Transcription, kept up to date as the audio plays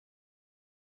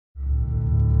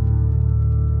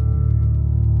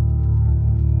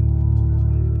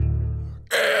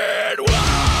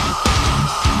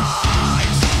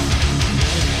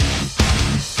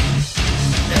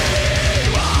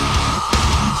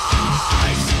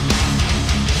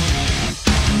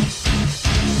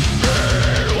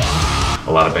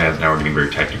a lot of bands now are getting very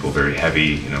technical, very heavy,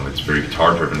 you know, it's very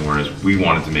guitar driven, whereas we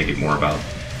wanted to make it more about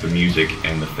the music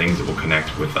and the things that will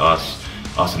connect with us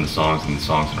and the songs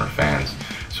and our fans.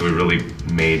 So we really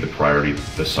made the priority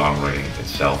the songwriting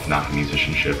itself, not the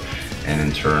musicianship, and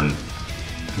in turn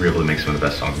we were able to make some of the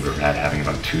best songs we've ever had, having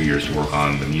about 2 years to work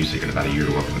on the music and about a year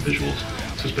to work on the visuals.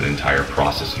 So it's been an entire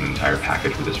process, an entire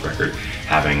package with this record,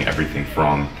 having everything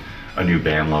from a new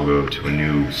band logo to a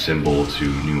new symbol to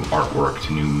new artwork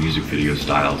to new music video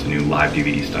style to new live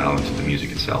DVD style into the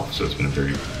music itself. So it's been a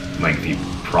very lengthy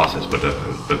process, but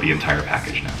the entire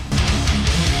package now.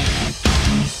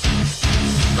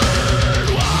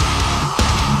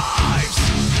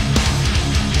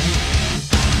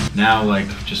 Now, like,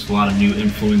 just a lot of new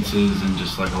influences and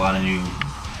just like a lot of new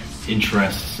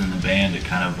interests in the band. It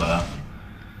kind of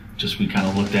we kind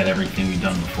of looked at everything we'd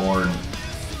done before and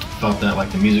felt that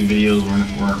like the music videos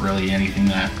weren't really anything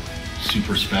that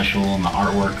super special, and the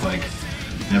artwork, like,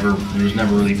 there was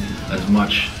never really as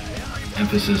much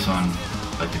emphasis on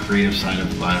like the creative side of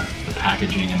the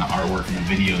packaging and the artwork and the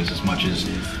videos as much as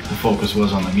the focus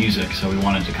was on the music. So we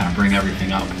wanted to kind of bring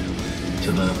everything up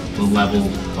to the level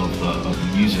of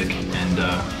the music and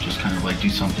just kind of like do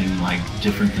something like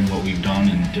different than what we've done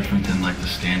and different than like the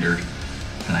standard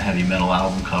kind of heavy metal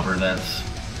album cover that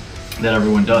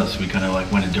everyone does. We kind of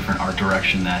like went a different art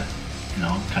direction that, you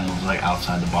know, kind of was like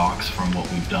outside the box from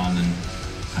what we've done and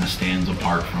kind of stands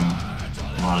apart from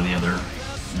a lot of the other,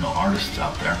 you know, artists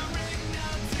out there.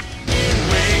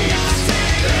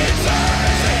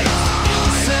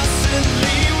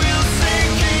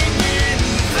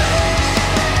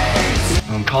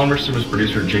 Colin Mercer was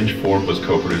producer, Ginge Ford was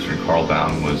co-producer, and Carl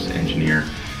Bound was engineer.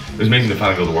 It was amazing to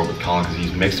finally be able to work with Colin because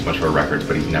he's mixed a bunch of our records,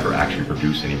 but he's never actually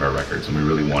produced any of our records, and we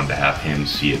really wanted to have him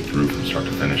see it through from start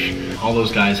to finish. All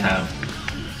those guys have,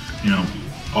 you know,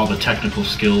 all the technical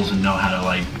skills and know how to,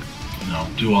 like, you know,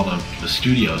 do all the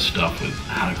studio stuff with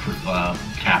how to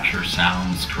capture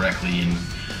sounds correctly and,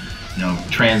 you know,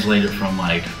 translate it from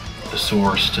like the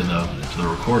source to the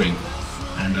recording.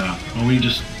 And well, we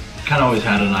just kind of always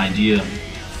had an idea.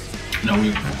 You know, we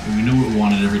knew what we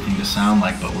wanted everything to sound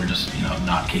like, but we're just, you know,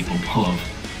 not capable of,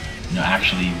 you know,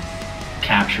 actually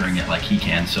capturing it like he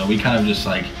can. So we kind of just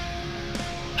like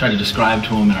tried to describe to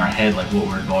him in our head like what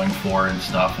we're going for and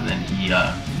stuff, and then he, you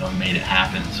know, made it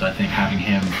happen. So I think having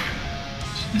him,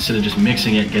 instead of just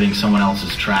mixing it, getting someone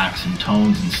else's tracks and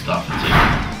tones and stuff, it's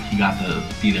like he got to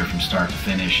be there from start to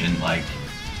finish and like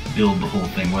build the whole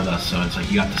thing with us. So it's like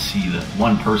you got to see the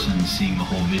one person seeing the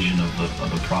whole vision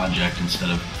of the project instead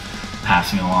of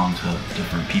passing along to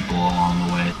different people along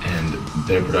the way. And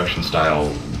their production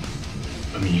style,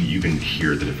 I mean, you can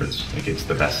hear the difference. Like, it's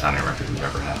the best sounding record we've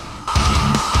ever had.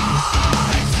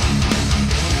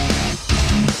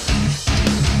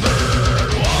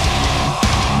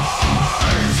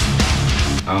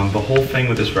 The whole thing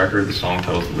with this record, the song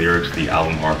titles, the lyrics, the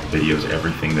album art, the videos,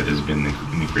 everything that has been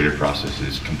in the creative process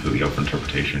is completely up for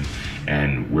interpretation,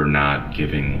 and we're not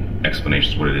giving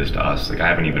explanations what it is to us. Like, I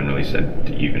haven't even really said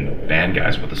to even band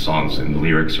guys what the songs and the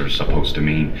lyrics are supposed to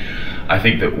mean. I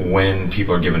think that when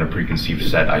people are given a preconceived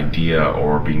set idea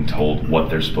or being told what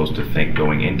they're supposed to think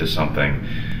going into something,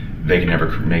 they can never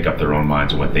make up their own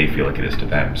minds on what they feel like it is to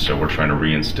them. So we're trying to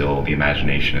reinstill the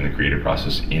imagination and the creative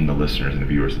process in the listeners and the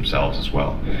viewers themselves as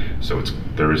well. So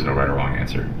there is no right or wrong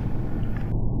answer.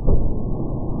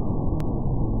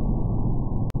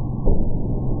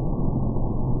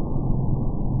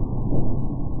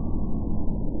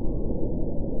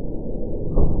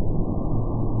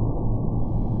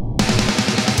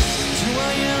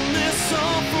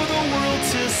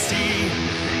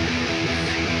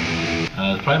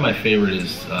 Probably my favorite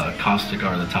is Caustic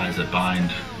Are the Ties That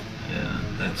Bind. Yeah,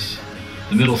 that's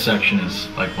the middle section is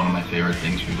like one of my favorite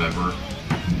things we've ever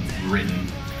written.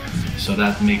 So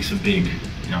that makes a big,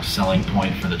 you know, selling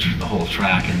point for the whole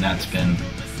track, and that's been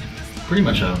pretty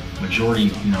much a majority.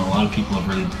 You know, a lot of people have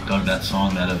really dug that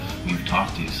song that we've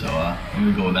talked to. So I'm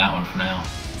gonna go with that one for now.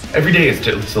 Every day is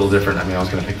still different. I mean, I was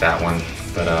gonna pick that one,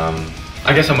 but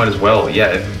I guess I might as well.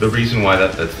 Yeah, the reason why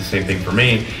that's the same thing for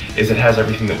me is it has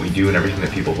everything that we do and everything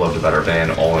that people have loved about our band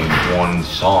all in one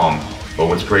song. But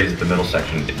what's great is the middle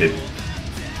section, it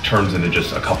turns into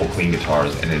just a couple clean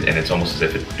guitars, and it's almost as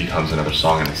if it becomes another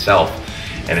song in itself.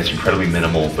 And it's incredibly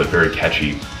minimal but very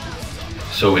catchy.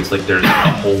 So it's like there's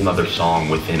a whole nother song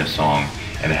within a song,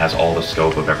 and it has all the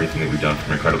scope of everything that we've done,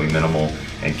 from incredibly minimal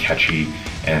and catchy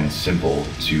and simple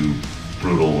to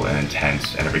brutal and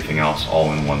intense and everything else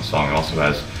all in one song. It also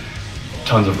has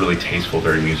tons of really tasteful,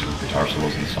 very musical guitar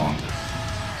solos in the song.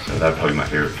 So that's probably my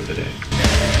favorite for the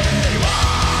day.